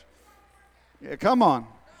Yeah, come on.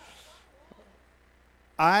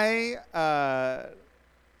 I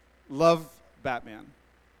love Batman.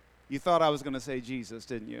 You thought I was going to say Jesus,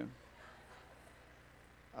 didn't you?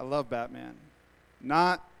 I love Batman.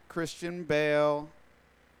 Not Christian Bale,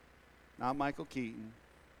 not Michael Keaton,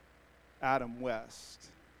 Adam West.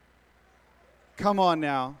 Come on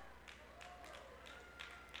now.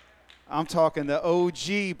 I'm talking the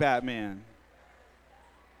OG Batman.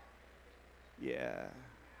 Yeah.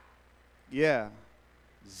 Yeah.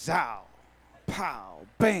 Zow. Pow.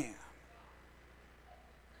 Bam.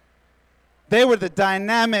 They were the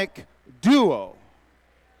dynamic duo.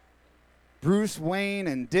 Bruce Wayne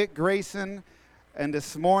and Dick Grayson. And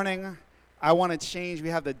this morning, I want to change. We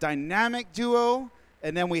have the dynamic duo,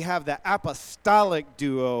 and then we have the apostolic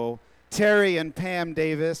duo, Terry and Pam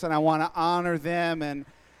Davis. And I want to honor them and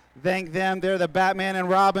thank them. They're the Batman and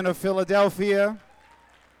Robin of Philadelphia.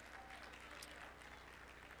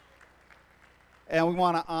 And we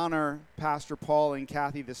want to honor Pastor Paul and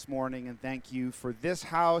Kathy this morning and thank you for this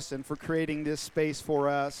house and for creating this space for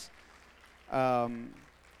us.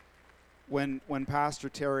 When Pastor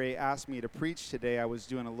Terry asked me to preach today, I was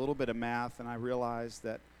doing a little bit of math, and I realized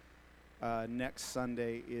that next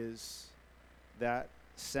Sunday is that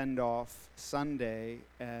send-off Sunday,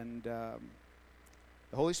 and the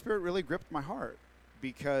Holy Spirit really gripped my heart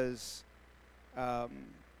because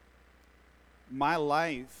my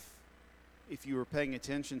life, if you were paying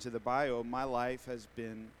attention to the bio, my life has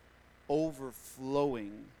been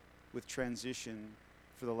overflowing with transition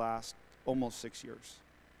for the last almost 6 years.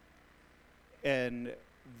 And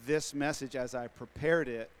this message, as I prepared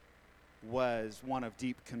it, was one of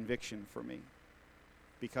deep conviction for me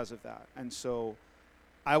because of that. And so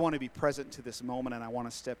I want to be present to this moment, and I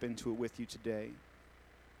want to step into it with you today.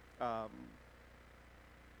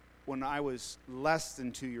 When I was less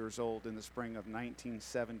than 2 years old in the spring of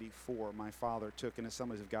 1974, my father took an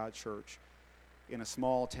Assemblies of God church in a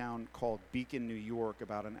small town called Beacon, New York,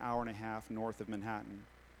 about an hour and a half north of Manhattan.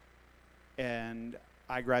 And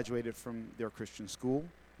I graduated from their Christian school.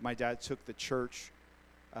 My dad took the church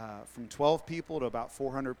from 12 people to about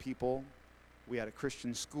 400 people. We had a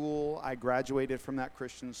Christian school. I graduated from that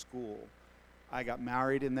Christian school. I got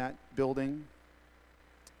married in that building.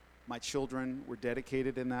 My children were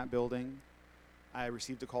dedicated in that building. I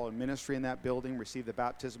received a call in ministry in that building, received the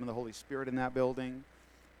baptism of the Holy Spirit in that building.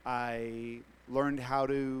 I learned how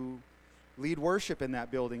to lead worship in that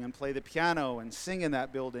building and play the piano and sing in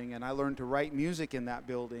that building, and I learned to write music in that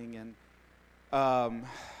building. And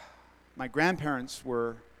my grandparents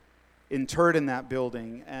were interred in that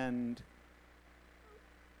building, and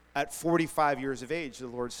at 45 years of age, the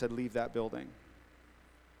Lord said, leave that building.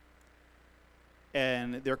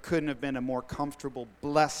 And there couldn't have been a more comfortable,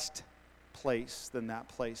 blessed place than that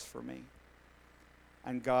place for me.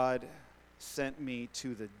 And God sent me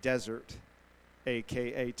to the desert,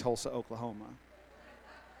 a.k.a. Tulsa, Oklahoma.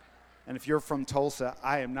 And if you're from Tulsa,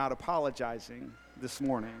 I am not apologizing this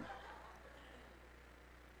morning.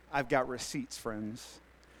 I've got receipts, friends.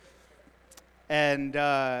 And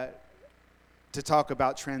to talk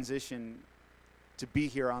about transition, to be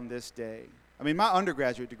here on this day. I mean, my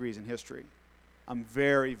undergraduate degree is in history. I'm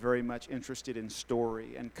very, very much interested in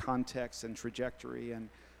story and context and trajectory, and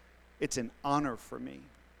it's an honor for me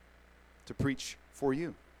to preach for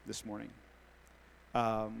you this morning.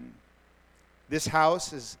 This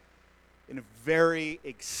house is in a very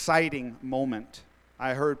exciting moment.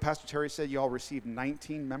 I heard Pastor Terry said you all received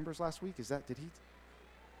 19 members last week. Did he?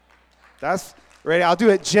 That's ready. I'll do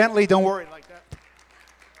it gently. Don't worry like that.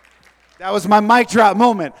 That was my mic drop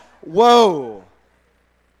moment. Whoa.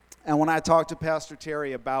 And when I talked to Pastor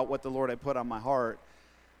Terry about what the Lord had put on my heart,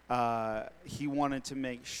 he wanted to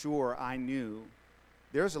make sure I knew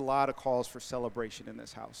there's a lot of calls for celebration in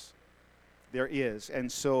this house. There is.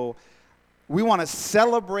 And so we want to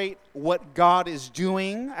celebrate what God is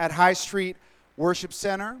doing at High Street Worship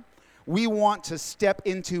Center. We want to step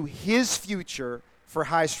into his future for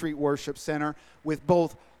High Street Worship Center with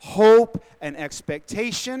both hope and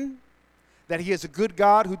expectation that he is a good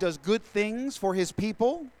God who does good things for his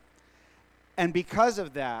people. And because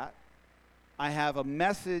of that, I have a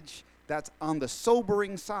message that's on the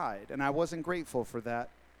sobering side, and I wasn't grateful for that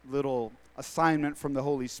little assignment from the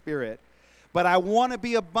Holy Spirit. But I want to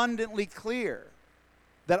be abundantly clear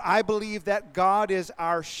that I believe that God is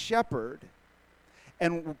our shepherd,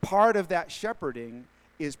 and part of that shepherding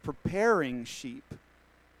is preparing sheep.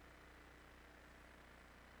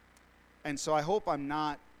 And so I hope I'm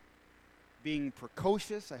not being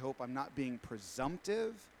precocious. I hope I'm not being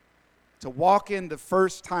presumptive to walk in the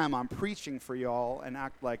first time I'm preaching for y'all and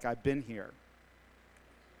act like I've been here.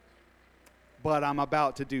 But I'm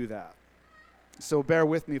about to do that. So bear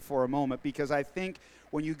with me for a moment, because I think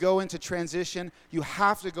when you go into transition, you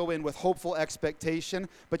have to go in with hopeful expectation,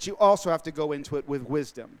 but you also have to go into it with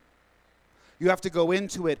wisdom. You have to go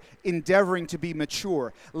into it endeavoring to be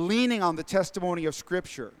mature, leaning on the testimony of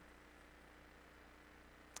Scripture.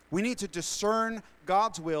 We need to discern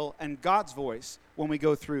God's will and God's voice when we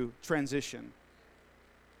go through transition.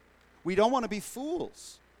 We don't want to be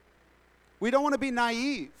fools. We don't want to be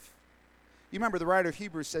naive. You remember the writer of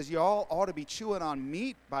Hebrews says, you all ought to be chewing on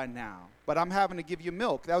meat by now, but I'm having to give you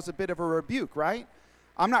milk. That was a bit of a rebuke, right?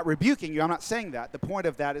 I'm not rebuking you. I'm not saying that. The point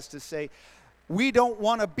of that is to say, we don't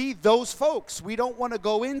want to be those folks. We don't want to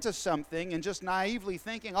go into something and just naively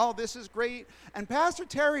thinking, oh, this is great. And Pastor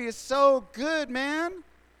Terry is so good, man.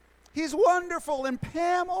 He's wonderful. And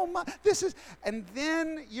Pam, oh my, this is, and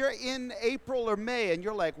then you're in April or May and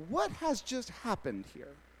you're like, what has just happened here?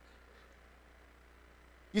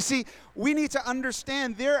 You see, we need to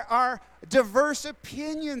understand there are diverse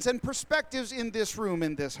opinions and perspectives in this room,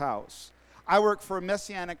 in this house. I work for a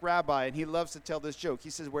Messianic rabbi, and he loves to tell this joke. He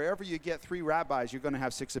says, wherever you get 3 rabbis, you're going to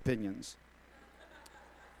have 6 opinions.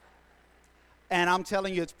 And I'm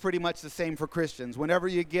telling you, it's pretty much the same for Christians. Whenever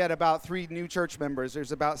you get about 3 new church members,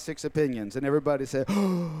 there's about 6 opinions. And everybody says,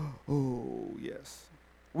 oh, yes.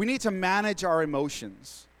 We need to manage our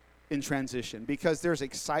emotions in transition, because there's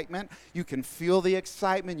excitement. You can feel the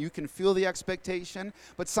excitement. You can feel the expectation.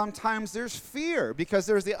 But sometimes there's fear because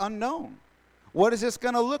there's the unknown. What is this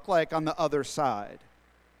going to look like on the other side?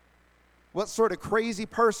 What sort of crazy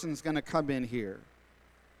person's going to come in here?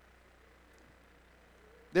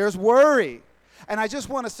 There's worry. And I just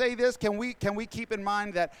want to say this. Can we keep in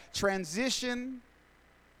mind that transition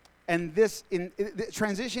and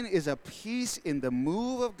transition is a piece in the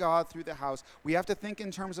move of God through the house. We have to think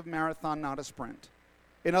in terms of marathon, not a sprint.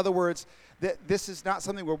 In other words, this is not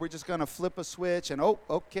something where we're just going to flip a switch and, oh,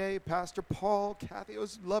 okay, Pastor Paul, Kathy,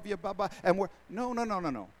 love you, bye-bye. And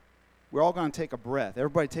no. We're all going to take a breath.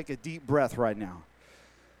 Everybody take a deep breath right now.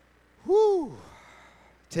 Whew.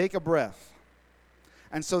 Take a breath.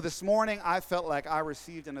 And so this morning, I felt like I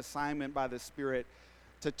received an assignment by the Spirit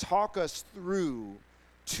to talk us through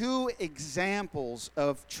 2 examples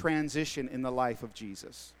of transition in the life of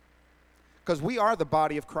Jesus. Because we are the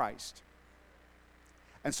body of Christ.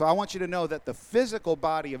 And so I want you to know that the physical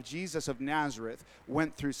body of Jesus of Nazareth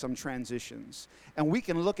went through some transitions. And we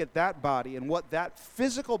can look at that body and what that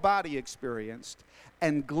physical body experienced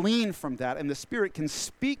and glean from that. And the Spirit can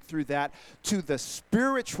speak through that to the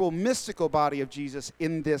spiritual, mystical body of Jesus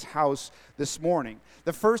in this house this morning.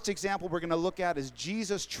 The first example we're going to look at is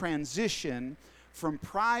Jesus' transition from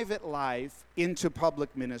private life into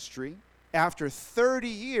public ministry after 30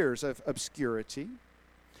 years of obscurity.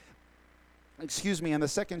 And the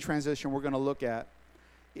second transition we're going to look at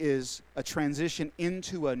is a transition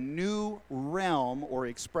into a new realm or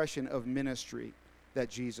expression of ministry that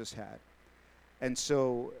Jesus had. And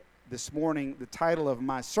so this morning, the title of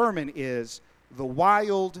my sermon is The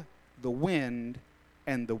Wild, the Wind,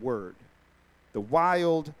 and the Word. The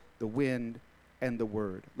Wild, the Wind, and the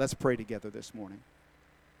Word. Let's pray together this morning.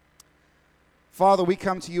 Father, we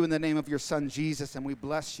come to you in the name of your Son, Jesus, and we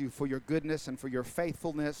bless you for your goodness and for your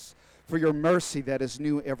faithfulness, for your mercy that is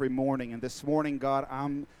new every morning. And this morning, God,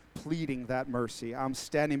 I'm pleading that mercy. I'm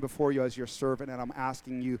standing before you as your servant, and I'm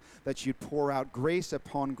asking you that you'd pour out grace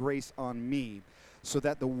upon grace on me, so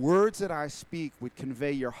that the words that I speak would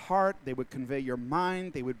convey your heart, they would convey your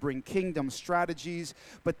mind, they would bring kingdom strategies,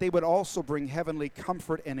 but they would also bring heavenly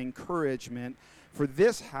comfort and encouragement for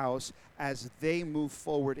this house as they move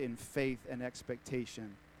forward in faith and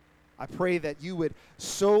expectation. I pray that you would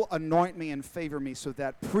so anoint me and favor me so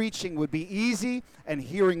that preaching would be easy and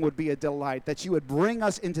hearing would be a delight, that you would bring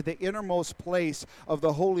us into the innermost place of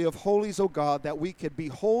the Holy of Holies, O God, that we could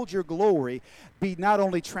behold your glory, be not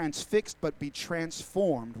only transfixed, but be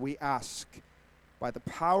transformed, we ask, by the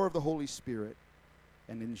power of the Holy Spirit,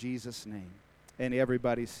 and in Jesus' name. And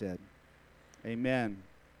everybody said, amen.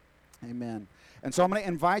 Amen. And so I'm going to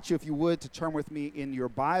invite you, if you would, to turn with me in your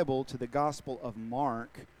Bible to the Gospel of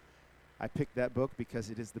Mark. I picked that book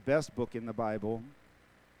because it is the best book in the Bible.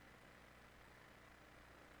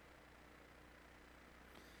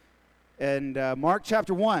 And Mark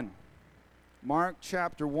chapter 1. Mark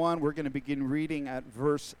chapter 1, we're going to begin reading at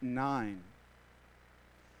verse 9.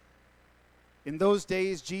 In those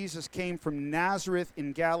days, Jesus came from Nazareth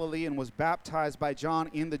in Galilee and was baptized by John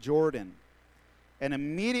in the Jordan. And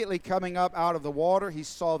immediately coming up out of the water, he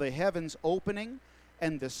saw the heavens opening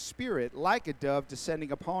and the Spirit like a dove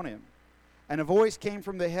descending upon him. And a voice came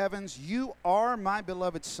from the heavens, "You are my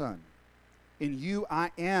beloved Son. In you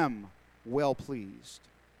I am well pleased."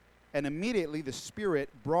 And immediately the Spirit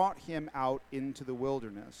brought him out into the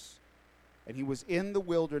wilderness. And he was in the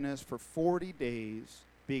wilderness for 40 days,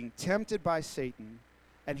 being tempted by Satan,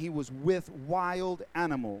 and he was with wild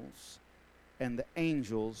animals, and the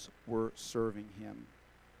angels were serving him.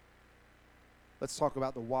 Let's talk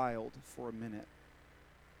about the wild for a minute.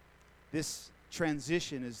 This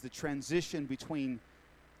transition is the transition between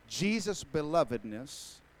Jesus'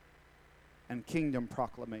 belovedness and kingdom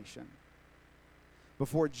proclamation.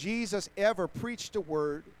 Before Jesus ever preached a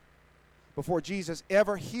word, before Jesus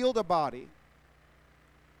ever healed a body,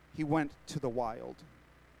 he went to the wild.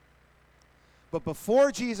 But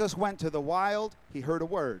before Jesus went to the wild, he heard a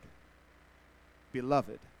word: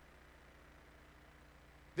 beloved.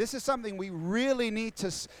 This is something we really need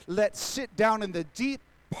to let sit down in the deep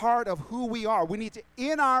part of who we are. We need to,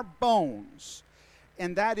 in our bones,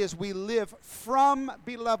 and that is we live from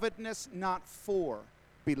belovedness, not for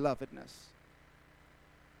belovedness.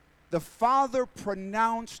 The Father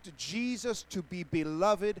pronounced Jesus to be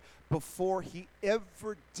beloved before he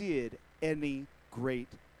ever did any great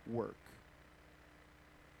work.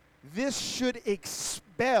 This should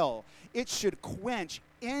expel, it should quench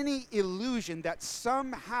any illusion that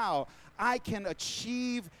somehow I can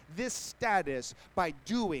achieve this status by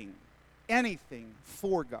doing anything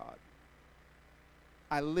for God.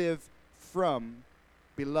 I live from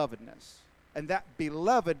belovedness. And that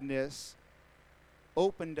belovedness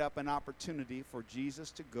opened up an opportunity for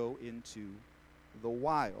Jesus to go into the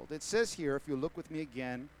wild. It says here, if you look with me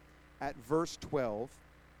again at verse 12,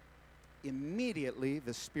 immediately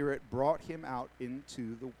the Spirit brought him out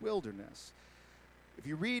into the wilderness. If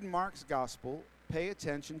you read Mark's gospel, pay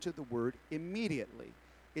attention to the word immediately.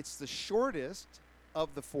 It's the shortest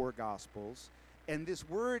of the four gospels, and this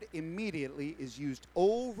word immediately is used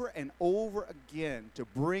over and over again to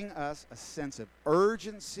bring us a sense of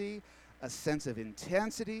urgency, a sense of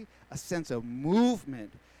intensity, a sense of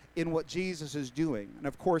movement in what Jesus is doing. And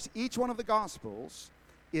of course, each one of the gospels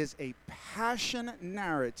is a passion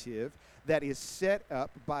narrative that is set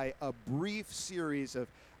up by a brief series of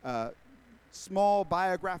small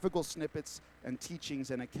biographical snippets and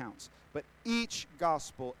teachings and accounts. But each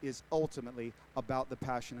gospel is ultimately about the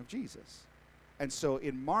passion of Jesus. And so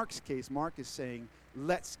in Mark's case, Mark is saying,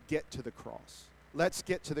 let's get to the cross. Let's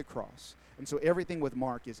get to the cross. And so everything with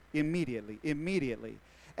Mark is immediately.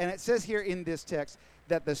 And it says here in this text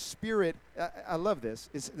that the Spirit, I love this,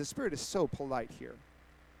 the Spirit is so polite here.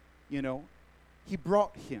 You know, he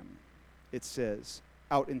brought him, it says,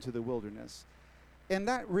 out into the wilderness. And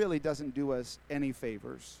that really doesn't do us any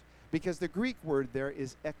favors, because the Greek word there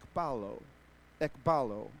is ekbalo.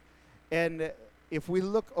 And if we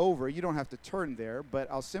look over, you don't have to turn there, but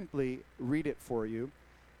I'll simply read it for you.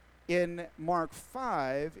 In Mark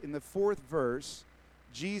 5, in the 4th verse,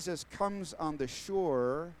 Jesus comes on the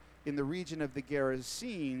shore in the region of the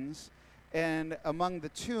Gerasenes, and among the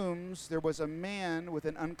tombs there was a man with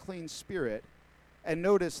an unclean spirit. And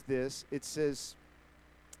notice this, it says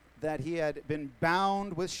that he had been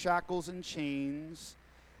bound with shackles and chains,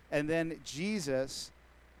 and then Jesus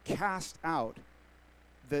cast out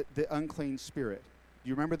the unclean spirit. Do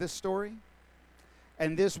you remember this story?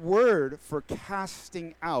 And this word for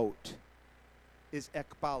casting out is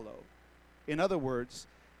ekbalo. In other words,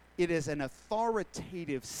 it is an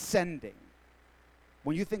authoritative sending.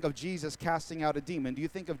 When you think of Jesus casting out a demon, do you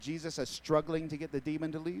think of Jesus as struggling to get the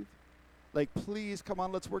demon to leave? Like, please, come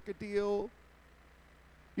on, let's work a deal.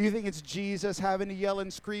 Do you think it's Jesus having to yell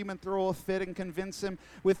and scream and throw a fit and convince him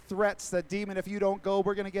with threats that, demon, if you don't go,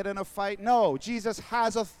 we're going to get in a fight? No, Jesus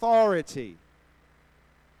has authority.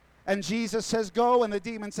 And Jesus says, go, and the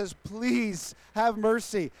demon says, please have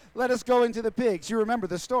mercy. Let us go into the pigs. You remember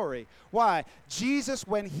the story. Why? Jesus,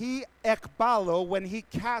 when he ekbalo, when he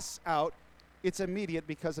casts out, it's immediate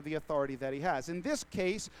because of the authority that he has. In this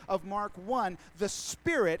case of Mark 1, the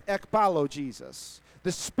Spirit ekbalo Jesus.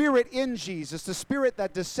 The Spirit in Jesus, the Spirit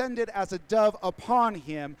that descended as a dove upon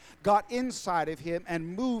him, got inside of him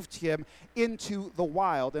and moved him into the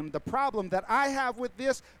wild. And the problem that I have with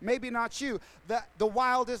this, maybe not you, that the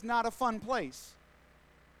wild is not a fun place.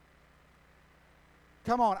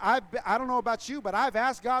 Come on, I don't know about you, but I've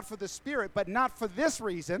asked God for the Spirit, but not for this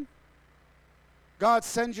reason. God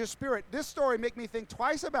sends your Spirit. This story makes me think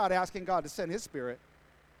twice about asking God to send his Spirit.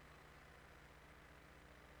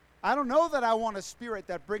 I don't know that I want a Spirit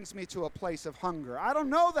that brings me to a place of hunger. I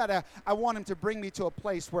don't know that I want him to bring me to a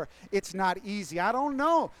place where it's not easy. I don't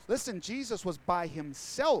know. Listen, Jesus was by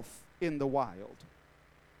himself in the wild.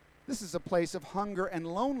 This is a place of hunger and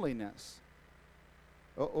loneliness.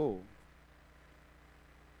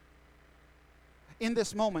 In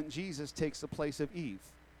this moment, Jesus takes the place of Eve.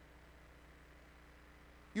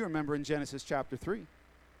 You remember in Genesis chapter 3,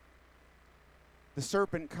 the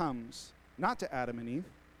serpent comes not to Adam and Eve.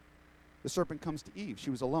 The serpent comes to Eve. She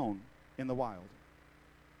was alone in the wild.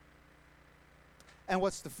 And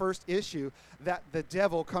what's the first issue that the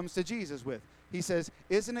devil comes to Jesus with? He says,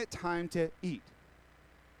 isn't it time to eat?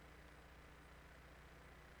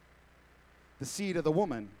 The seed of the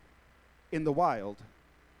woman in the wild.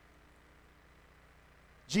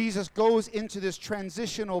 Jesus goes into this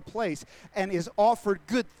transitional place and is offered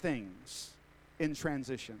good things in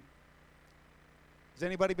transition. Does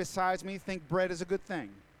anybody besides me think bread is a good thing?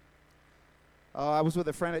 I was with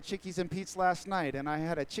a friend at Chickies and Pete's last night, and I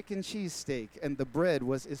had a chicken cheesesteak, and the bread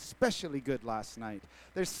was especially good last night.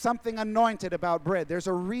 There's something anointed about bread. There's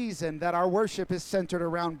a reason that our worship is centered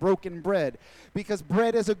around broken bread, because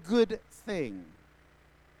bread is a good thing.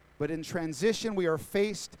 But in transition, we are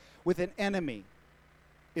faced with an enemy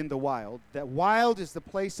in the wild. That wild is the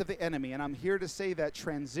place of the enemy, and I'm here to say that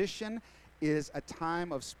transition is a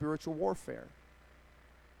time of spiritual warfare.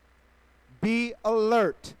 Be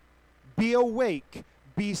alert. Be awake,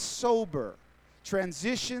 be sober.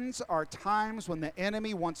 Transitions are times when the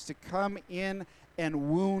enemy wants to come in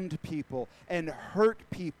and wound people and hurt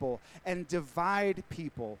people and divide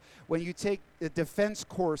people. When you take the defense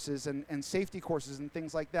courses and safety courses and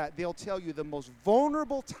things like that, they'll tell you the most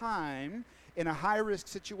vulnerable time in a high-risk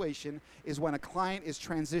situation is when a client is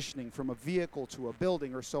transitioning from a vehicle to a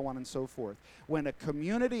building or so on and so forth. When a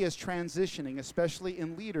community is transitioning, especially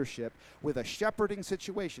in leadership, with a shepherding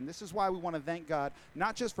situation. This is why we want to thank God,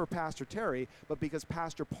 not just for Pastor Terry, but because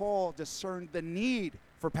Pastor Paul discerned the need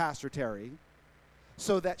for Pastor Terry,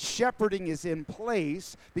 so that shepherding is in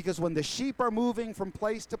place, because when the sheep are moving from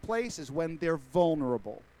place to place is when they're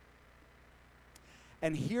vulnerable.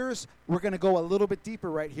 And we're going to go a little bit deeper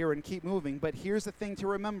right here and keep moving, but here's the thing to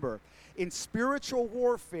remember. In spiritual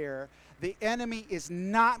warfare, the enemy is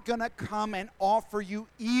not going to come and offer you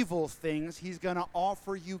evil things. He's going to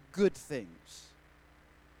offer you good things.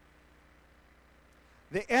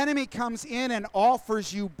 The enemy comes in and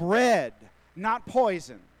offers you bread, not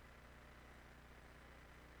poison.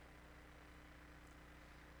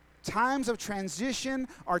 Times of transition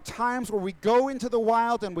are times where we go into the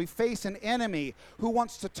wild and we face an enemy who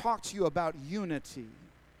wants to talk to you about unity,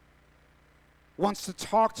 wants to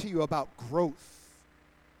talk to you about growth,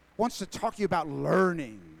 wants to talk to you about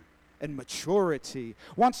learning and maturity,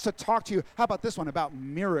 wants to talk to you, how about this one, about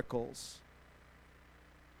miracles.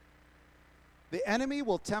 The enemy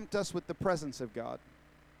will tempt us with the presence of God.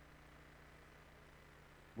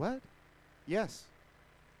 What? Yes.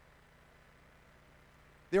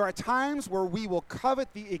 There are times where we will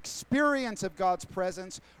covet the experience of God's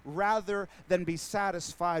presence rather than be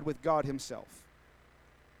satisfied with God himself.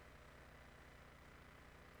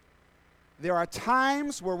 There are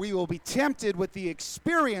times where we will be tempted with the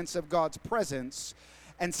experience of God's presence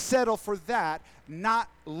and settle for that, not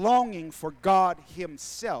longing for God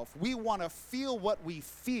himself. We want to feel what we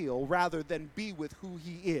feel rather than be with who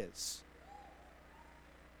he is.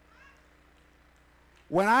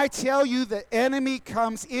 When I tell you the enemy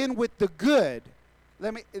comes in with the good,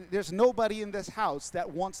 there's nobody in this house that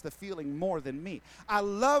wants the feeling more than me. I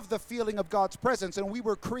love the feeling of God's presence, and we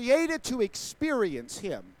were created to experience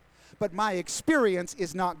him. But my experience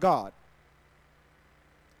is not God.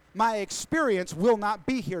 My experience will not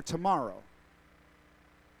be here tomorrow.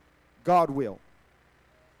 God will.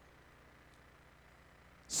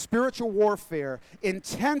 Spiritual warfare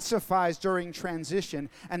intensifies during transition,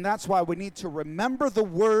 and that's why we need to remember the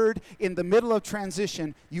word in the middle of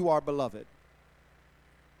transition, you are beloved.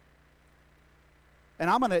 And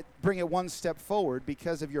I'm going to bring it one step forward.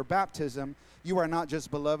 Because of your baptism, you are not just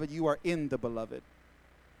beloved, you are in the beloved.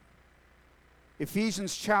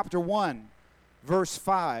 Ephesians chapter 1, verse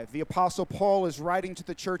 5, the Apostle Paul is writing to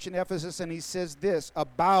the church in Ephesus, and he says this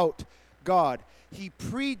about God. He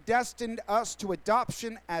predestined us to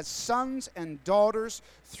adoption as sons and daughters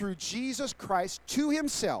through Jesus Christ to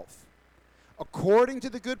himself, according to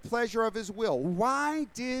the good pleasure of his will. Why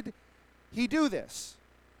did he do this?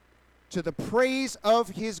 To the praise of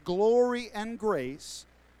his glory and grace,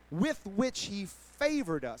 with which he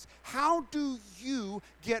favored us. How do you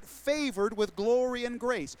get favored with glory and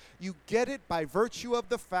grace? You get it by virtue of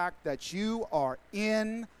the fact that you are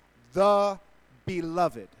in the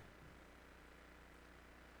beloved.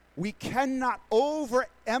 We cannot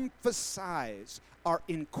overemphasize our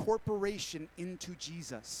incorporation into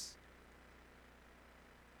Jesus.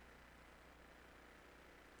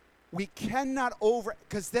 We cannot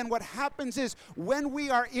because then what happens is when we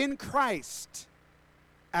are in Christ,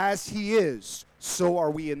 as he is, so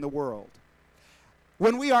are we in the world.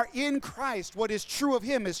 When we are in Christ, what is true of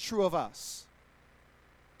him is true of us.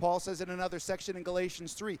 Paul says in another section in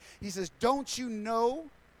Galatians 3, he says, don't you know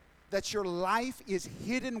that your life is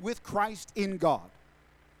hidden with Christ in God?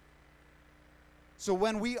 So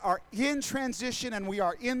when we are in transition and we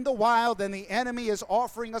are in the wild and the enemy is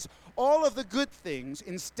offering us all of the good things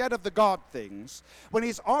instead of the God things, when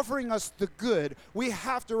he's offering us the good, we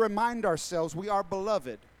have to remind ourselves we are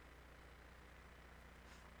beloved.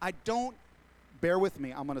 Bear with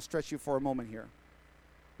me, I'm going to stretch you for a moment here.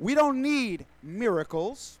 We don't need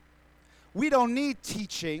miracles. We don't need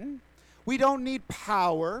teaching. We don't need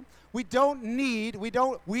power. We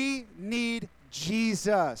need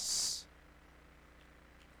Jesus.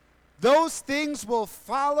 Those things will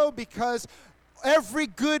follow because every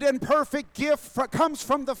good and perfect gift comes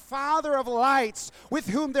from the Father of lights, with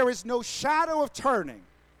whom there is no shadow of turning.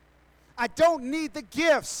 I don't need the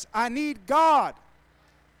gifts. I need God.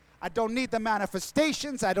 I don't need the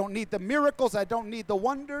manifestations. I don't need the miracles. I don't need the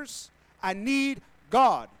wonders. I need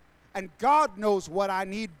God. And God knows what I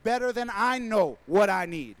need better than I know what I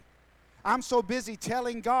need. I'm so busy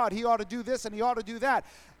telling God he ought to do this and he ought to do that.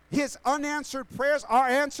 His unanswered prayers are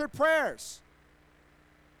answered prayers.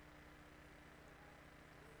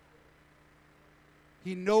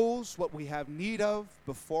 He knows what we have need of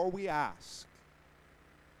before we ask.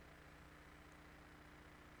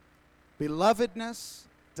 Belovedness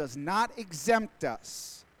does not exempt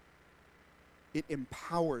us. It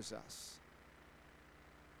empowers us.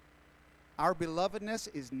 Our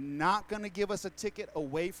belovedness is not going to give us a ticket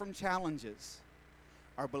away from challenges.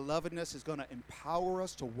 Our belovedness is going to empower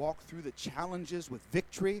us to walk through the challenges with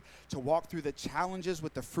victory, to walk through the challenges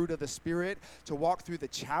with the fruit of the Spirit, to walk through the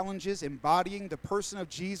challenges embodying the person of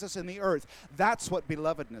Jesus in the earth. That's what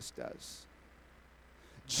belovedness does.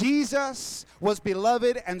 Jesus was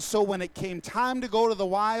beloved, and so when it came time to go to the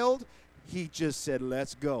wild, he just said,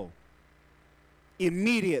 let's go.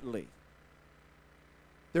 Immediately.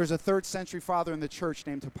 There's a 3rd century father in the church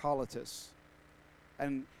named Hippolytus.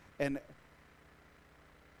 And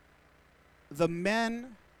the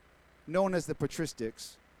men known as the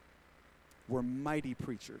patristics were mighty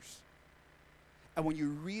preachers. And when you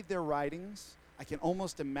read their writings, I can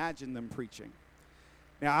almost imagine them preaching.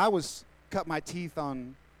 Now, I cut my teeth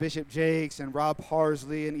on Bishop Jakes and Rob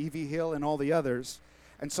Parsley and E.V. Hill and all the others.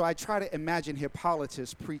 And so I try to imagine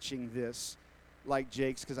Hippolytus preaching this like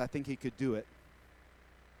Jakes because I think he could do it.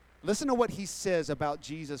 Listen to what he says about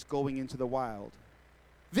Jesus going into the wild.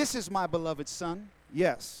 This is my beloved son.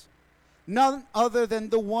 Yes. None other than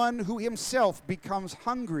the one who himself becomes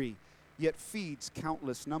hungry, yet feeds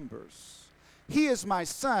countless numbers. He is my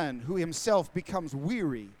son who himself becomes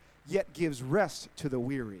weary, yet gives rest to the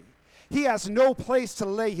weary. He has no place to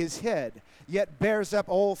lay his head, yet bears up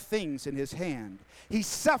all things in his hand. He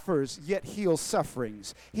suffers, yet heals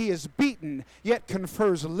sufferings. He is beaten, yet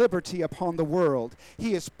confers liberty upon the world.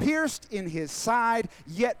 He is pierced in his side,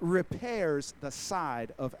 yet repairs the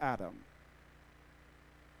side of Adam.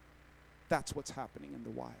 That's what's happening in the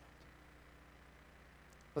wild.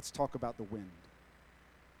 Let's talk about the wind.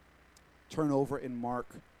 Turn over in Mark,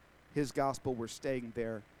 his gospel. We're staying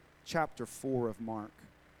there. Chapter 4 of Mark.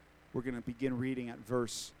 We're going to begin reading at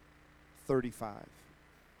verse 35.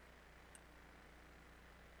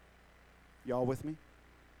 Y'all with me?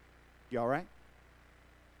 You all right?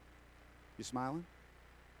 You smiling?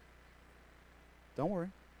 Don't worry.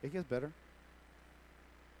 It gets better.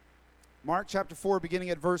 Mark chapter 4,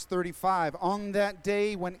 beginning at verse 35. On that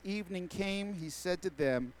day when evening came, he said to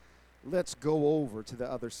them, let's go over to the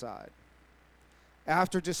other side.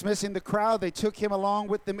 After dismissing the crowd, they took him along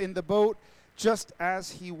with them in the boat, just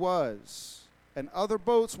as he was. And other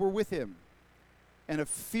boats were with him. And a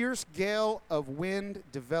fierce gale of wind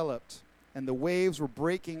developed, and the waves were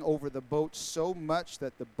breaking over the boat so much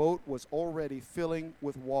that the boat was already filling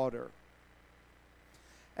with water.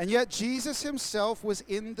 And yet Jesus himself was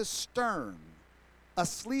in the stern,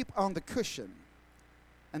 asleep on the cushion.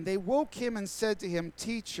 And they woke him and said to him,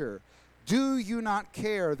 Teacher, do you not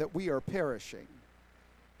care that we are perishing?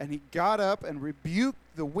 And he got up and rebuked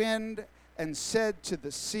the wind and said to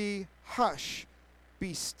the sea, Hush,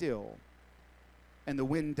 be still. And the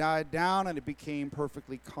wind died down and it became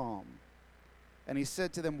perfectly calm. And he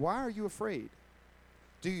said to them, Why are you afraid?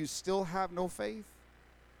 Do you still have no faith?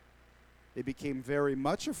 They became very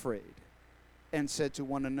much afraid and said to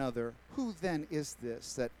one another, Who then is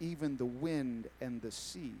this that even the wind and the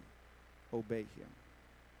sea obey him?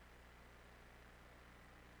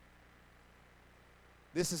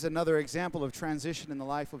 This is another example of transition in the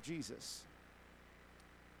life of Jesus.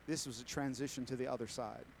 This was a transition to the other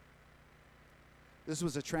side. This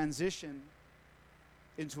was a transition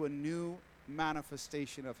into a new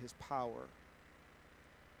manifestation of his power.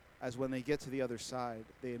 as when they get to the other side,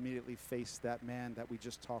 they immediately face that man that we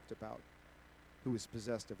just talked about, who was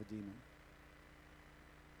possessed of a demon.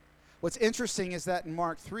 What's interesting is that in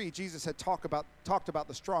Mark 3, Jesus had talked about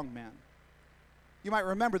the strong man. You might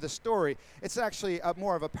remember the story. It's actually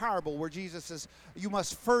more of a parable where Jesus says, you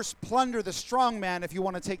must first plunder the strong man if you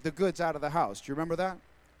want to take the goods out of the house. Do you remember that?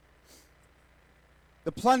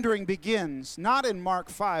 The plundering begins not in Mark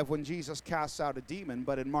 5 when Jesus casts out a demon,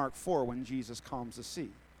 but in Mark 4 when Jesus calms the sea.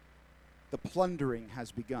 The plundering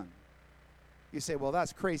has begun. You say, well,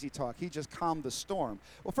 that's crazy talk. He just calmed the storm.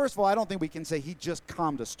 Well, first of all, I don't think we can say he just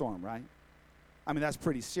calmed a storm, right? I mean, that's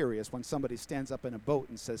pretty serious when somebody stands up in a boat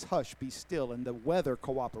and says, hush, be still, and the weather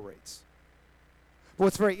cooperates. But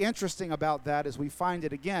what's very interesting about that is we find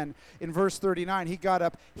it again in verse 39. He got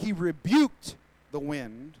up, he rebuked the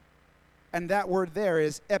wind, and that word there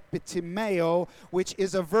is epitimeo, which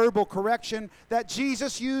is a verbal correction that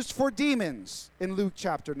Jesus used for demons in Luke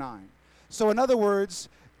chapter 9. So in other words,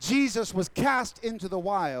 Jesus was cast into the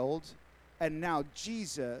wild, and now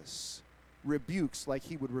Jesus rebukes, like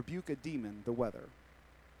he would rebuke a demon, the weather.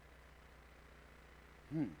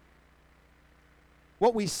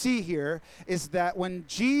 What we see here is that when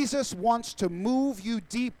Jesus wants to move you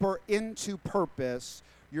deeper into purpose,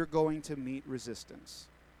 you're going to meet resistance.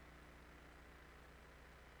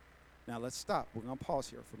 Now let's stop. We're going to pause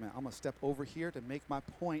here for a minute. I'm going to step over here to make my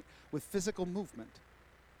point with physical movement.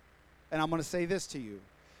 And I'm going to say this to you.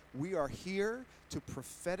 We are here to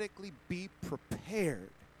prophetically be prepared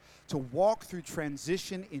to walk through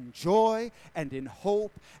transition in joy and in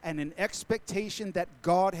hope and in expectation that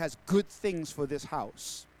God has good things for this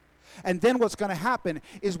house. And then what's going to happen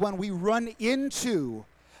is when we run into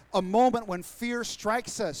a moment when fear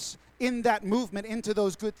strikes us in that movement into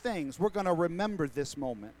those good things, we're going to remember this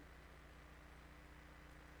moment.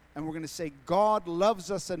 And we're going to say, God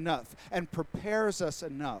loves us enough and prepares us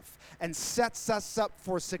enough and sets us up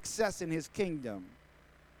for success in his kingdom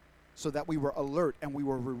so that we were alert and we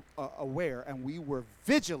were aware and we were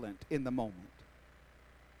vigilant in the moment.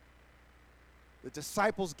 The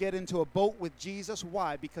disciples get into a boat with Jesus.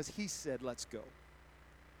 Why? Because he said, let's go.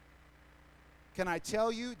 Can I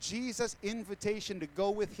tell you, Jesus' invitation to go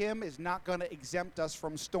with him is not going to exempt us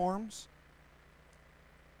from storms.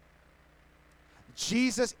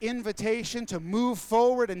 Jesus' invitation to move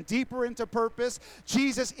forward and deeper into purpose,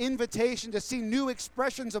 Jesus' invitation to see new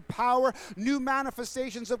expressions of power, new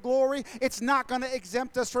manifestations of glory, it's not going to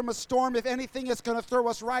exempt us from a storm. If anything, it's going to throw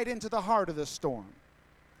us right into the heart of the storm.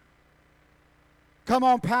 Come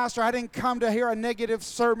on, Pastor, I didn't come to hear a negative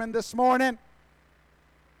sermon this morning.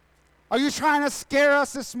 Are you trying to scare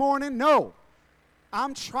us this morning? No.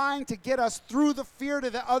 I'm trying to get us through the fear to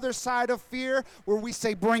the other side of fear where we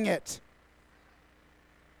say, bring it.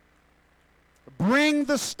 Bring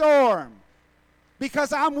the storm,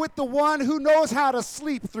 because I'm with the one who knows how to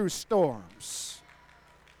sleep through storms.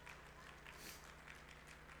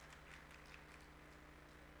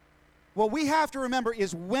 What we have to remember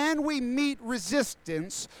is when we meet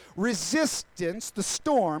resistance, the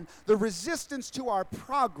storm, the resistance to our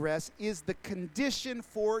progress is the condition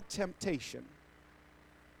for temptation.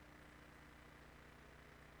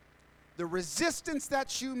 The resistance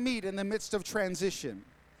that you meet in the midst of transition,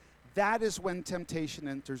 that is when temptation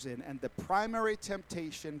enters in. And the primary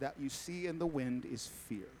temptation that you see in the wind is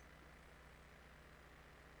fear.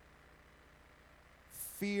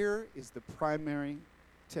 Fear is the primary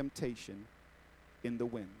temptation in the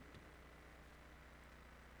wind.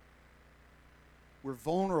 We're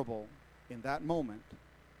vulnerable in that moment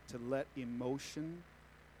to let emotion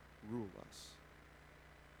rule us.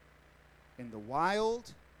 In the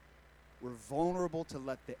wild, we're vulnerable to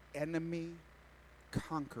let the enemy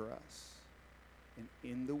conquer us. And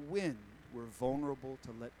in the wind, we're vulnerable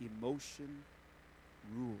to let emotion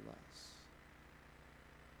rule us.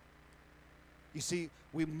 You see,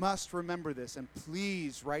 we must remember this, and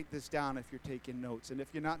please write this down if you're taking notes. And if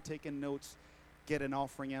you're not taking notes, get an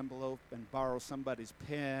offering envelope and borrow somebody's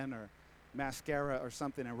pen or mascara or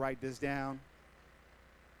something and write this down.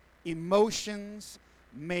 Emotions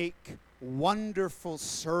make wonderful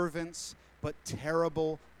servants, but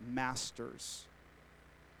terrible masters.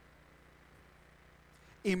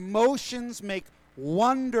 Emotions make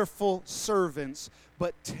wonderful servants,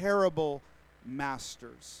 but terrible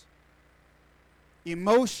masters.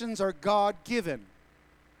 Emotions are God-given.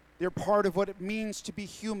 They're part of what it means to be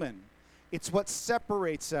human. It's what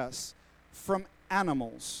separates us from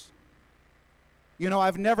animals. You know,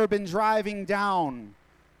 I've never been driving down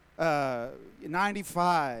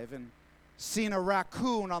 95 and seen a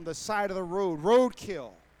raccoon on the side of the road,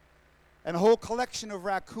 roadkill, and a whole collection of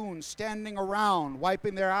raccoons standing around,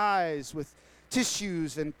 wiping their eyes with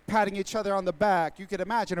tissues and patting each other on the back. You could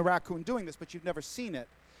imagine a raccoon doing this, but you've never seen it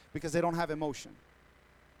because they don't have emotion.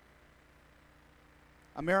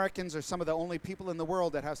 Americans are some of the only people in the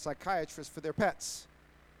world that have psychiatrists for their pets.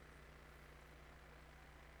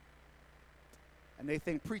 And they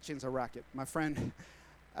think preaching's a racket. My friend,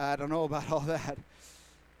 I don't know about all that.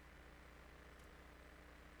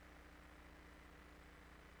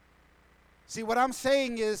 See, what I'm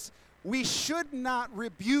saying is we should not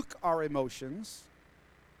rebuke our emotions.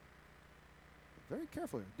 Very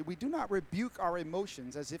careful here. We do not rebuke our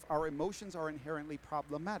emotions as if our emotions are inherently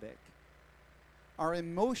problematic. Our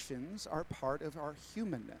emotions are part of our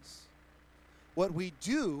humanness. What we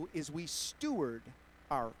do is we steward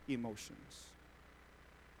our emotions.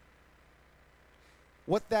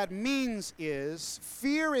 What that means is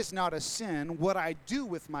fear is not a sin. What I do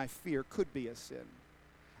with my fear could be a sin.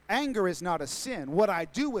 Anger is not a sin. What I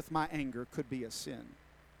do with my anger could be a sin.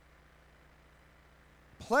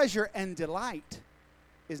 Pleasure and delight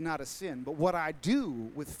is not a sin, but what I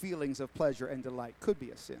do with feelings of pleasure and delight could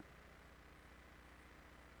be a sin.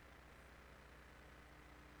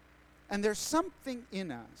 And there's something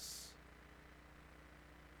in us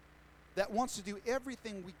that wants to do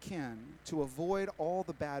everything we can to avoid all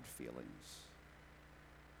the bad feelings,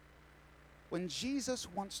 when Jesus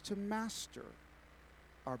wants to master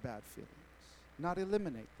our bad feelings, not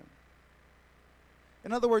eliminate them.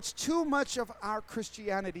 In other words, too much of our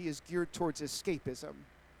Christianity is geared towards escapism,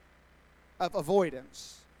 of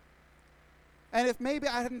avoidance. And if maybe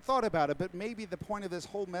I hadn't thought about it, but maybe the point of this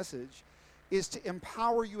whole message is to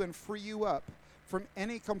empower you and free you up from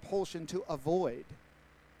any compulsion to avoid.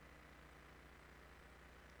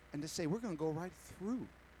 And to say, we're going to go right through.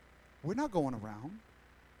 We're not going around.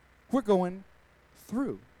 We're going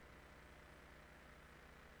through.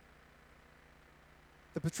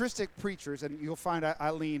 The patristic preachers, and you'll find I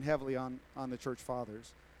lean heavily on the church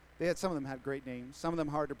fathers. Some of them had great names, some of them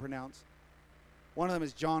hard to pronounce. One of them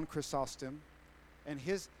is John Chrysostom, and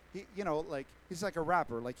he's like a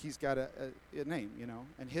rapper, like he's got a name,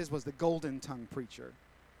 and his was the golden tongue preacher.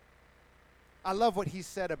 I love what he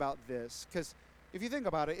said about this, because if you think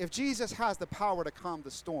about it, if Jesus has the power to calm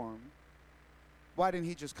the storm, why didn't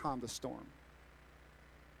he just calm the storm?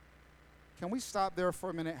 Can we stop there for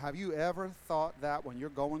a minute? Have you ever thought that when you're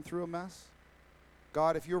going through a mess?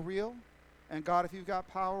 God, if you're real, and God, if you've got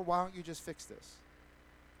power, why don't you just fix this?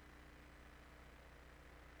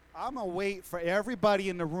 I'm going to wait for everybody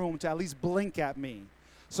in the room to at least blink at me,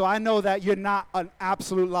 so I know that you're not an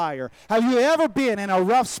absolute liar. Have you ever been in a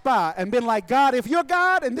rough spot and been like, God, if you're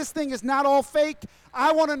God and this thing is not all fake,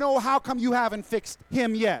 I want to know how come you haven't fixed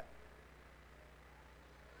him yet?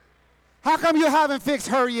 How come you haven't fixed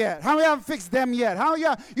her yet? How come you haven't fixed them yet? How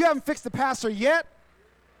you haven't fixed the pastor yet?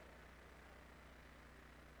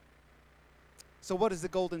 So what does the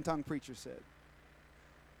golden tongue preacher say?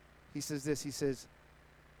 He says this, he says,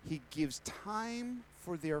 he gives time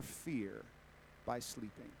for their fear by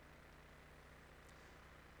sleeping.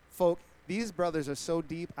 Folk, these brothers are so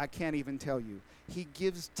deep, I can't even tell you. He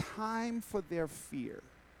gives time for their fear.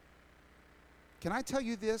 Can I tell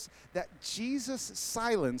you this? That Jesus'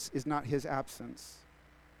 silence is not his absence.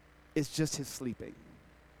 It's just his sleeping.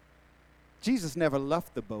 Jesus never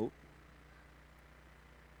left the boat.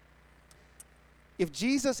 If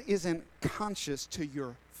Jesus isn't conscious to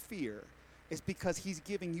your fear, it's because he's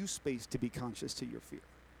giving you space to be conscious to your fear.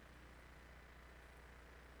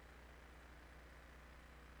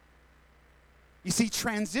 You see,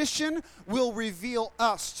 transition will reveal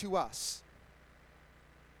us to us.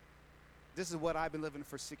 This is what I've been living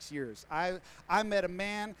for 6 years. I met a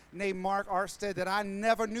man named Mark Arstead that I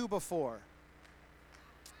never knew before.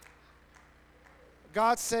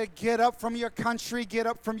 God said, get up from your country, get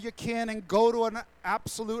up from your kin, and go to an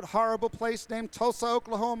absolute horrible place named Tulsa,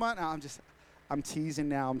 Oklahoma. Now, I'm teasing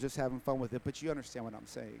now. I'm just having fun with it, but you understand what I'm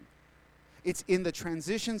saying. It's in the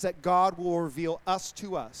transitions that God will reveal us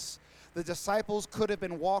to us. The disciples could have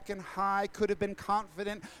been walking high, could have been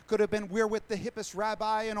confident, could have been, we're with the hippest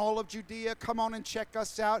rabbi in all of Judea. Come on and check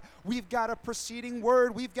us out. We've got a preceding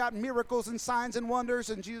word. We've got miracles and signs and wonders.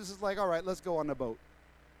 And Jesus is like, all right, let's go on the boat.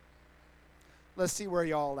 Let's see where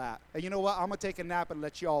y'all at. And you know what? I'm going to take a nap and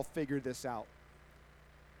let y'all figure this out.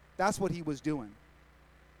 That's what he was doing.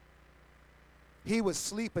 He was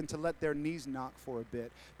sleeping to let their knees knock for a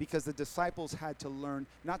bit because the disciples had to learn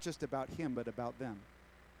not just about him, but about them.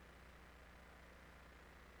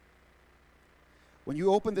 When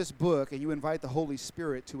you open this book and you invite the Holy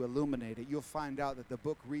Spirit to illuminate it, you'll find out that the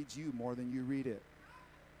book reads you more than you read it.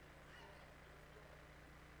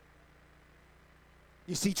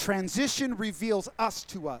 You see, transition reveals us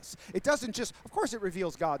to us. It doesn't just, of course it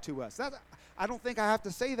reveals God to us. I don't think I have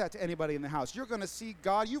to say that to anybody in the house. You're going to see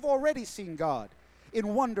God. You've already seen God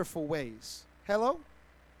in wonderful ways. Hello?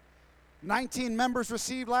 19 members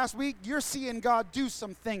received last week. You're seeing God do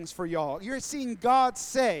some things for y'all. You're seeing God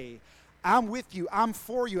say, I'm with you. I'm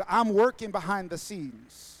for you. I'm working behind the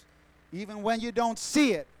scenes. Even when you don't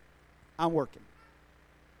see it, I'm working.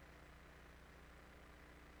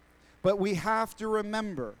 But we have to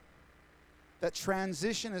remember that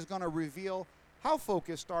transition is going to reveal how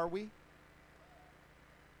focused are we?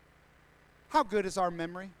 How good is our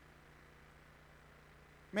memory?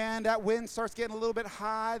 Man, that wind starts getting a little bit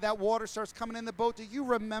high. That water starts coming in the boat. Do you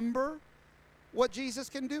remember what Jesus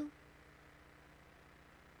can do?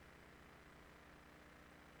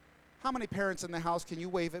 How many parents in the house, can you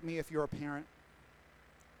wave at me if you're a parent?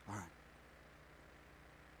 All right.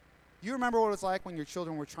 You remember what it was like when your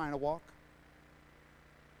children were trying to walk?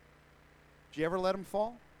 Did you ever let them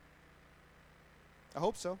fall? I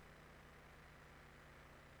hope so.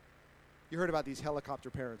 You heard about these helicopter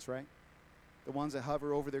parents, right? The ones that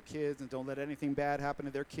hover over their kids and don't let anything bad happen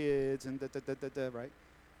to their kids and right?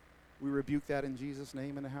 We rebuke that in Jesus'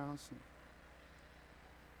 name in the house.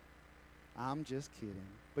 I'm just kidding.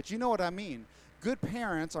 But you know what I mean. Good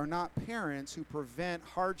parents are not parents who prevent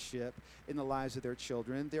hardship in the lives of their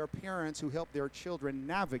children. They're parents who help their children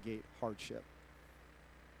navigate hardship.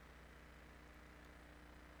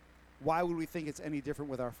 Why would we think it's any different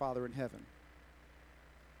with our Father in heaven?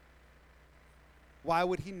 Why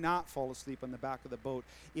would he not fall asleep on the back of the boat?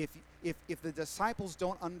 If the disciples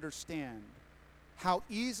don't understand how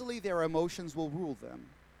easily their emotions will rule them,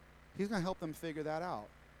 he's going to help them figure that out.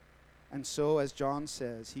 And so, as John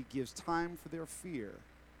says, he gives time for their fear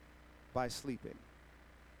by sleeping.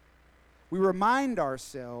 We remind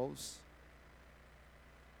ourselves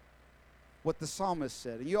what the psalmist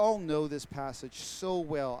said. And you all know this passage so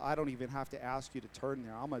well, I don't even have to ask you to turn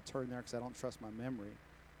there. I'm going to turn there because I don't trust my memory.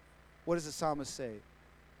 What does the psalmist say?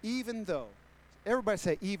 Even though. Everybody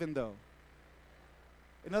say, even though.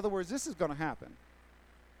 In other words, this is going to happen.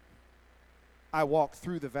 I walk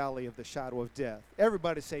through the valley of the shadow of death.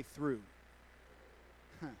 Everybody say through.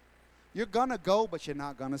 You're going to go, but you're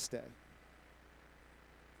not going to stay.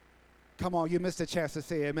 Come on, you missed a chance to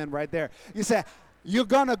say amen right there. You say, you're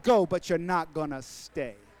going to go, but you're not going to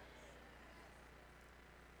stay.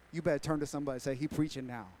 You better turn to somebody and say, he preaching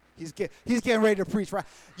now. He's getting ready to preach, right?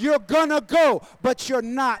 You're going to go, but you're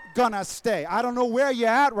not going to stay. I don't know where you're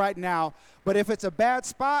at right now, but if it's a bad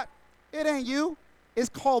spot, it ain't you. It's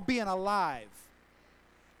called being alive.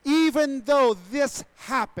 Even though this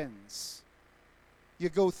happens, you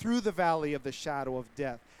go through the valley of the shadow of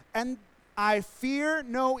death. And I fear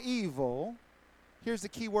no evil. Here's the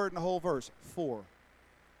key word in the whole verse, for.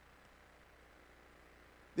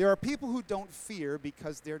 There are people who don't fear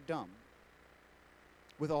because they're dumb.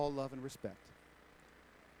 With all love and respect.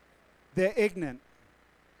 They're ignorant.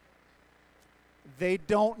 They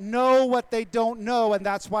don't know what they don't know, and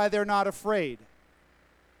that's why they're not afraid.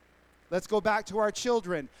 Let's go back to our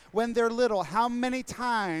children. When they're little, how many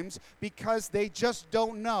times, because they just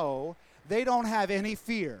don't know, they don't have any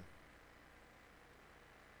fear?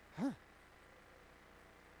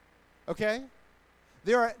 Okay?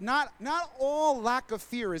 There are not all lack of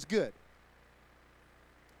fear is good.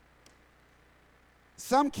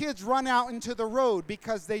 Some kids run out into the road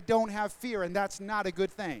because they don't have fear, and that's not a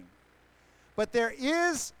good thing. But there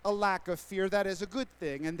is a lack of fear that is a good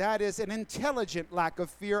thing, and that is an intelligent lack of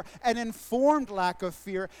fear, an informed lack of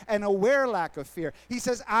fear, an aware lack of fear. He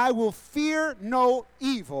says, I will fear no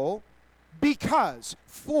evil because,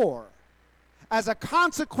 as a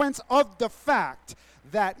consequence of the fact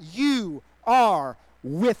that you are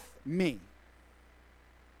with me.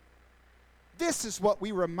 This is what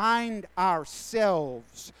we remind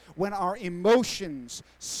ourselves when our emotions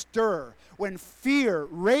stir. When fear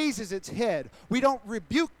raises its head, we don't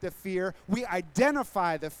rebuke the fear, we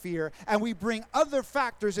identify the fear, and we bring other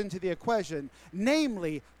factors into the equation.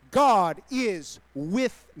 Namely, God is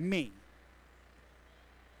with me.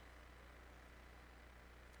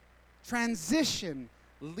 Transition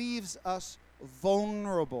leaves us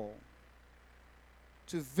vulnerable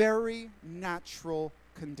to very natural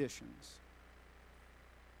conditions.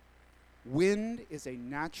 Wind is a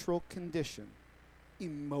natural condition.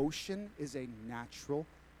 Emotion is a natural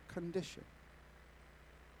condition.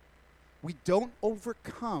 We don't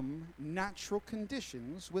overcome natural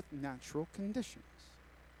conditions with natural conditions.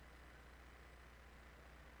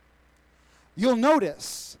 You'll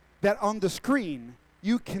notice that on the screen,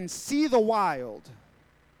 you can see the wild.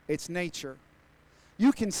 It's nature.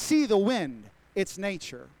 You can see the wind. It's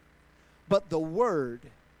nature. But the Word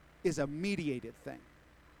is a mediated thing.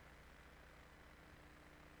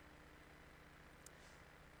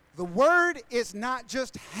 The Word is not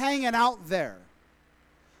just hanging out there.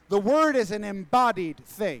 The Word is an embodied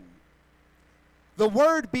thing. The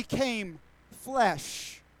Word became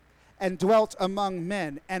flesh and dwelt among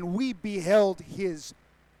men, and we beheld his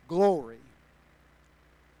glory.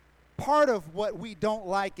 Part of what we don't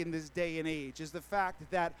like in this day and age is the fact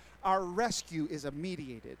that our rescue is a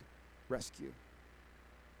mediated rescue.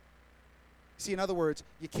 See, in other words,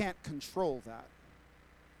 you can't control that.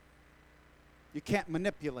 You can't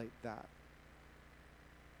manipulate that.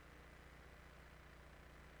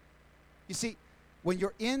 You see, when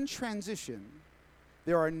you're in transition,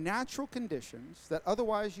 there are natural conditions that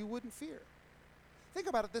otherwise you wouldn't fear. Think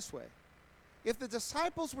about it this way. If the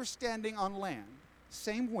disciples were standing on land,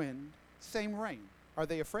 same wind, same rain, are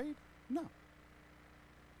they afraid? No.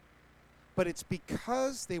 But it's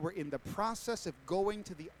because they were in the process of going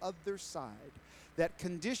to the other side that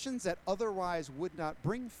conditions that otherwise would not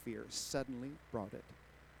bring fear suddenly brought it.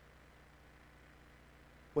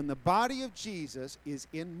 When the body of Jesus is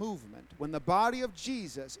in movement, when the body of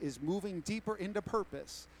Jesus is moving deeper into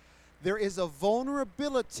purpose, there is a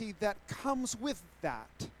vulnerability that comes with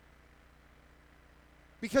that.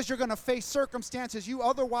 Because you're going to face circumstances you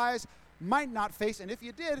otherwise might not face, and if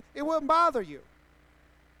you did, it wouldn't bother you.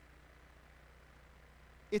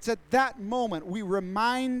 It's at that moment we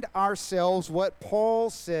remind ourselves what Paul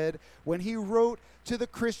said when he wrote to the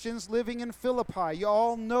Christians living in Philippi. You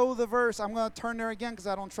all know the verse. I'm going to turn there again because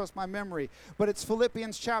I don't trust my memory. But it's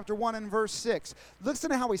Philippians chapter 1 and verse 6.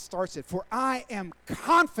 Listen to how he starts it. For I am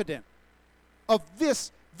confident of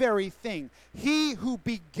this very thing. He who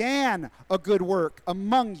began a good work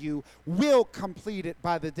among you will complete it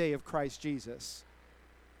by the day of Christ Jesus.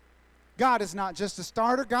 God is not just a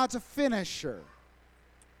starter, God's a finisher.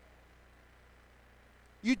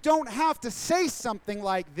 You don't have to say something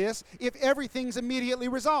like this if everything's immediately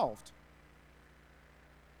resolved.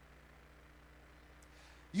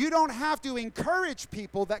 You don't have to encourage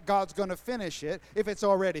people that God's going to finish it if it's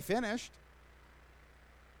already finished.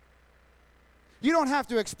 You don't have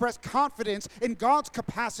to express confidence in God's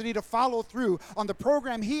capacity to follow through on the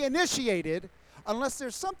program he initiated unless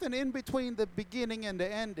there's something in between the beginning and the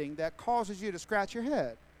ending that causes you to scratch your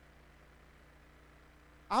head.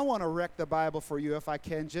 I want to wreck the Bible for you if I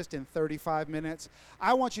can, just in 35 minutes.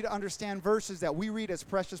 I want you to understand verses that we read as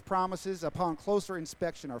precious promises upon closer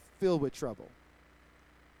inspection are filled with trouble.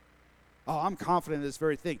 Oh, I'm confident in this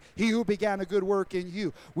very thing. He who began a good work in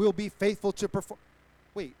you will be faithful to perform.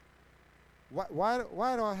 Wait, why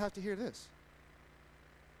do I have to hear this?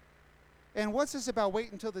 And what's this about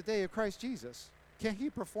wait until the day of Christ Jesus? Can he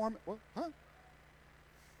perform it? What? Huh?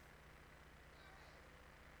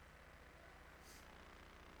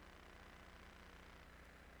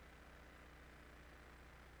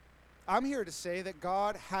 I'm here to say that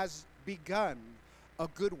God has begun a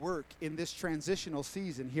good work in this transitional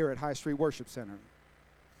season here at High Street Worship Center.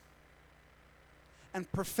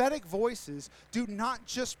 And prophetic voices do not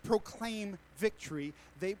just proclaim victory,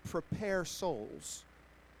 they prepare souls.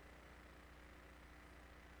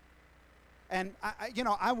 And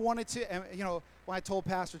I wanted to, when I told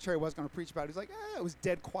Pastor Terry what I was going to preach about, he's like, it was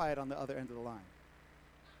dead quiet on the other end of the line.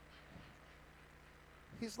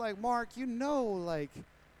 He's like, Mark,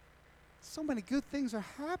 so many good things are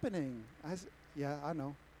happening. I said, yeah, I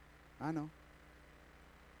know.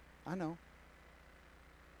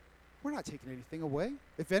 We're not taking anything away.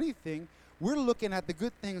 If anything, we're looking at the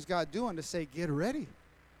good things God's doing to say, get ready.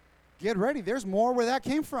 Get ready. There's more where that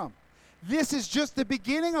came from. This is just the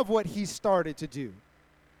beginning of what he started to do.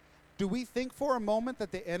 Do we think for a moment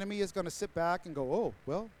that the enemy is going to sit back and go, oh,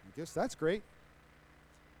 well, I guess that's great?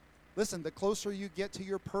 Listen, the closer you get to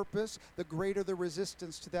your purpose, the greater the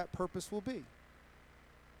resistance to that purpose will be.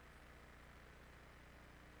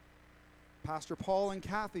 Pastor Paul and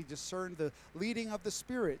Kathy discerned the leading of the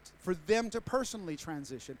Spirit for them to personally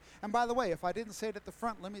transition. And by the way, if I didn't say it at the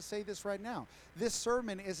front, let me say this right now. This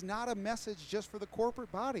sermon is not a message just for the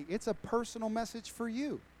corporate body. It's a personal message for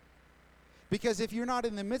you. Because if you're not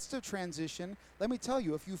in the midst of transition, let me tell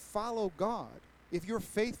you, if you follow God, if you're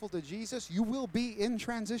faithful to Jesus, you will be in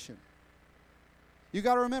transition. You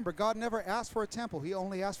got to remember, God never asked for a temple. He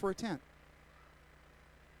only asked for a tent.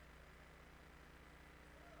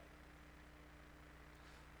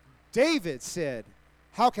 David said,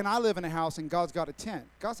 how can I live in a house and God's got a tent?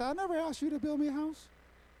 God said, I never asked you to build me a house.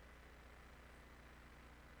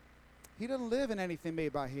 He doesn't live in anything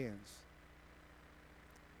made by hands.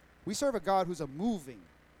 We serve a God who's a moving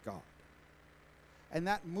God. And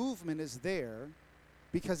that movement is there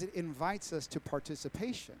because it invites us to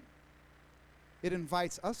participation. It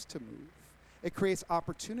invites us to move. It creates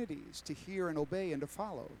opportunities to hear and obey and to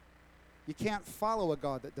follow. You can't follow a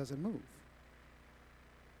God that doesn't move.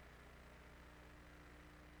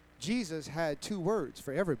 Jesus had 2 words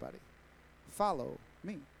for everybody. Follow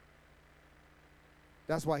me.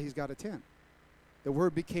 That's why he's got a tent. The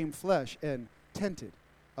word became flesh and tented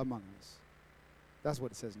among us. That's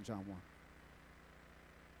what it says in John 1.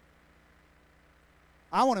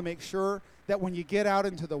 I want to make sure that when you get out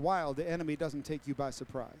into the wild, the enemy doesn't take you by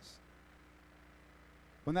surprise.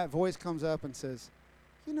 When that voice comes up and says,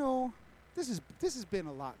 you know, this has been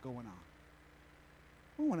a lot going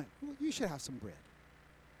on. You should have some bread.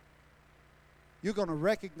 You're going to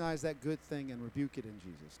recognize that good thing and rebuke it in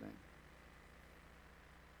Jesus' name.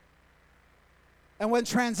 And when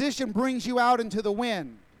transition brings you out into the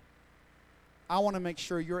wind, I want to make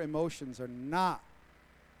sure your emotions are not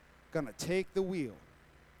going to take the wheel.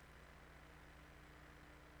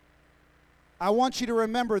 I want you to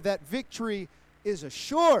remember that victory is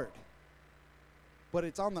assured, but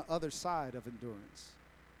it's on the other side of endurance.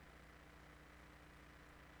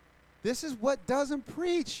 This is what doesn't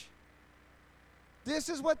preach. This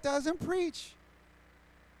is what doesn't preach.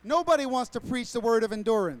 Nobody wants to preach the word of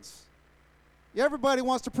endurance. Everybody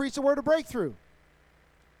wants to preach the word of breakthrough.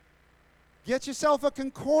 Get yourself a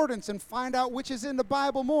concordance and find out which is in the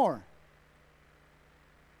Bible more.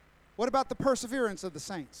 What about the perseverance of the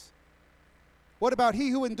saints? What about he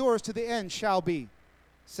who endures to the end shall be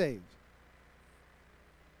saved?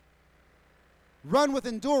 Run with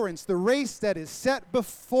endurance the race that is set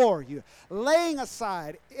before you, laying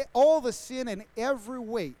aside all the sin and every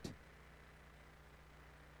weight.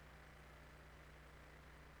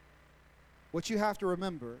 What you have to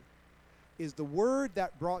remember is the word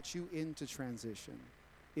that brought you into transition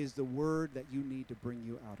is the word that you need to bring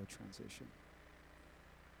you out of transition.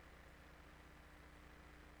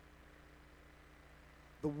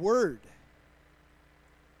 The word,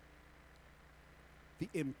 the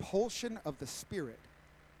impulsion of the Spirit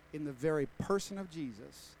in the very person of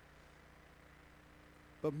Jesus,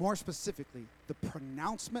 but more specifically, the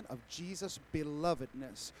pronouncement of Jesus'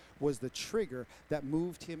 belovedness was the trigger that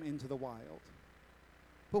moved him into the wild.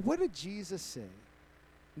 But what did Jesus say?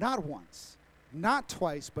 Not once, not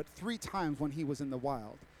twice, but 3 times when he was in the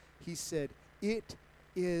wild. He said, "It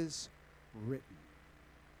is written."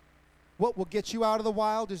 What will get you out of the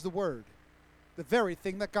wild is the word. The very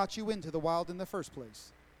thing that got you into the wild in the first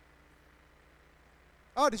place.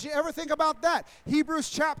 Oh, did you ever think about that? Hebrews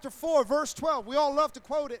chapter 4, verse 12. We all love to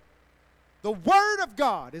quote it. The word of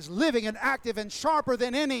God is living and active and sharper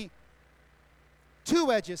than any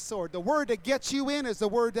 2-edged sword. The word that gets you in is the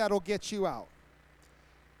word that'll get you out.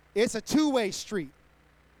 It's a 2-way street.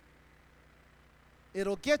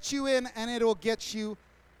 It'll get you in and it'll get you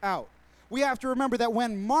out. We have to remember that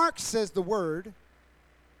when Mark says the word,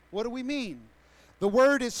 what do we mean? The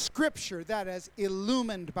word is scripture that is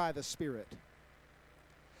illumined by the Spirit.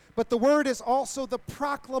 But the word is also the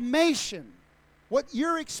proclamation. What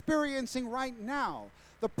you're experiencing right now,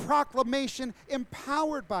 the proclamation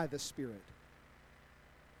empowered by the Spirit.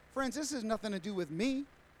 Friends, this has nothing to do with me.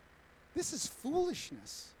 This is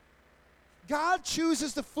foolishness. God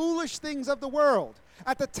chooses the foolish things of the world.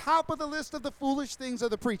 At the top of the list of the foolish things are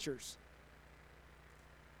the preachers.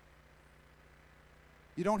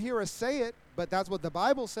 You don't hear us say it, but that's what the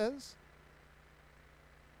Bible says.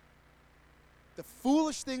 The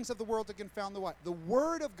foolish things of the world to confound the wise. The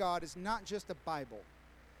Word of God is not just a Bible.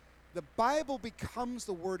 The Bible becomes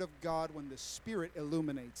the Word of God when the Spirit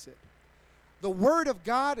illuminates it. The Word of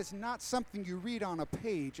God is not something you read on a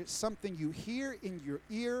page. It's something you hear in your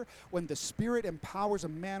ear when the Spirit empowers a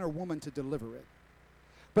man or woman to deliver it.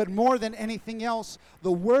 But more than anything else,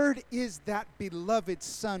 the Word is that beloved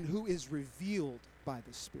Son who is revealed by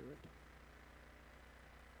the Spirit.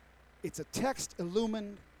 It's a text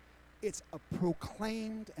illumined. It's a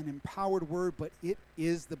proclaimed and empowered word, but it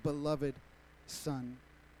is the beloved Son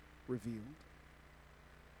revealed.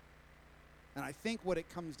 And I think what it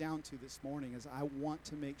comes down to this morning is I want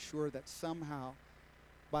to make sure that somehow,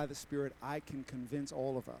 by the Spirit, I can convince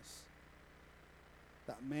all of us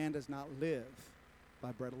that man does not live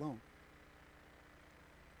by bread alone,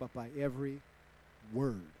 but by every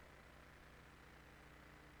word.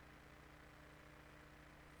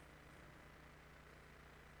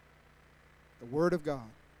 The Word of God.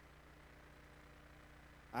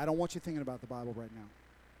 I don't want you thinking about the Bible right now.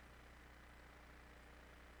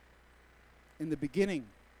 In the beginning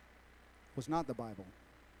was not the Bible.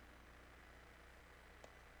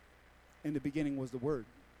 In the beginning was the Word.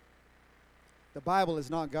 The Bible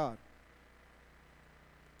is not God.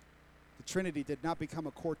 The Trinity did not become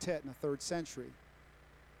a quartet in the 3rd century.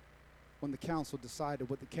 when the council decided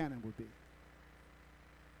what the canon would be.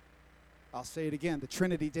 I'll say it again. The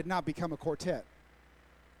Trinity did not become a quartet.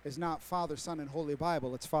 It's not Father, Son, and Holy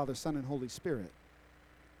Bible. It's Father, Son, and Holy Spirit.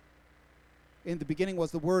 In the beginning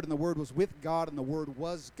was the Word, and the Word was with God, and the Word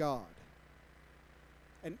was God.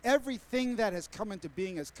 And everything that has come into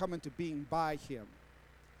being has come into being by Him.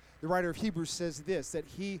 The writer of Hebrews says this, that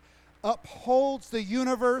He upholds the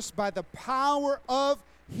universe by the power of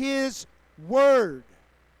His Word.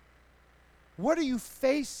 What are you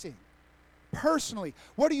facing personally?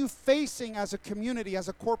 What are you facing as a community, as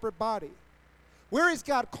a corporate body? Where is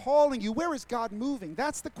God calling you? Where is God moving?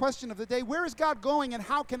 That's the question of the day. Where is God going, and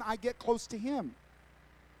how can I get close to Him?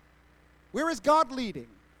 Where is God leading?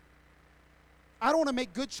 I don't want to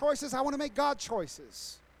make good choices. I want to make God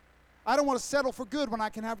choices. I don't want to settle for good when I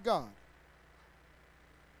can have God.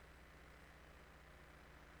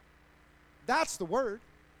 That's the Word.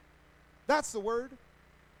 That's the Word.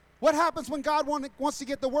 What happens when God wants to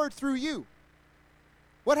get the Word through you?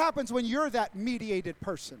 What happens when you're that mediated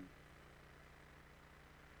person?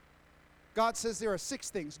 God says there are 6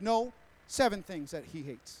 things, no, 7 things that He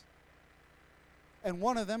hates. And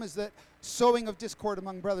one of them is that sowing of discord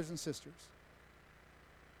among brothers and sisters.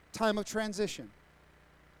 Time of transition.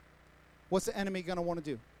 What's the enemy going to want to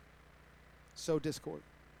do? Sow discord.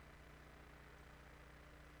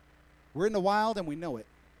 We're in the wild and we know it.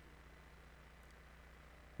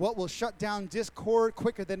 What will shut down discord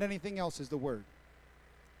quicker than anything else is the Word.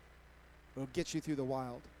 It'll get you through the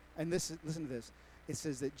wild. And listen to this. It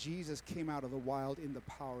says that Jesus came out of the wild in the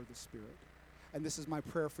power of the Spirit. And this is my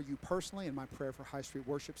prayer for you personally and my prayer for High Street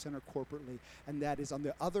Worship Center corporately. And that is on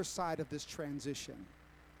the other side of this transition,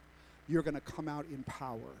 you're going to come out in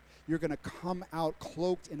power. You're going to come out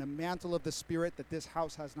cloaked in a mantle of the Spirit that this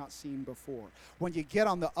house has not seen before. When you get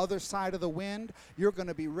on the other side of the wind, you're going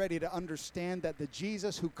to be ready to understand that the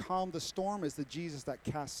Jesus who calmed the storm is the Jesus that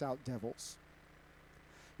casts out devils.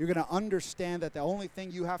 You're going to understand that the only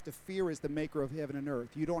thing you have to fear is the maker of heaven and earth.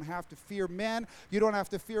 You don't have to fear men. You don't have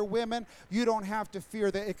to fear women. You don't have to fear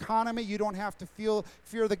the economy. You don't have to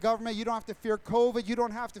fear the government. You don't have to fear COVID. You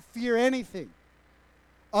don't have to fear anything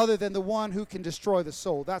other than the one who can destroy the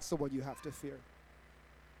soul. That's the one you have to fear.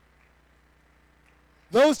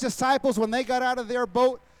 Those disciples, when they got out of their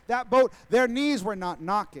boat, their knees were not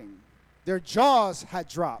knocking. Their jaws had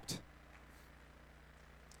dropped.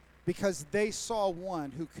 Because they saw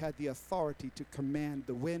one who had the authority to command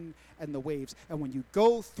the wind and the waves. And when you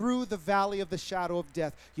go through the valley of the shadow of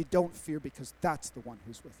death, you don't fear because that's the one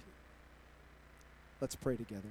who's with you. Let's pray together.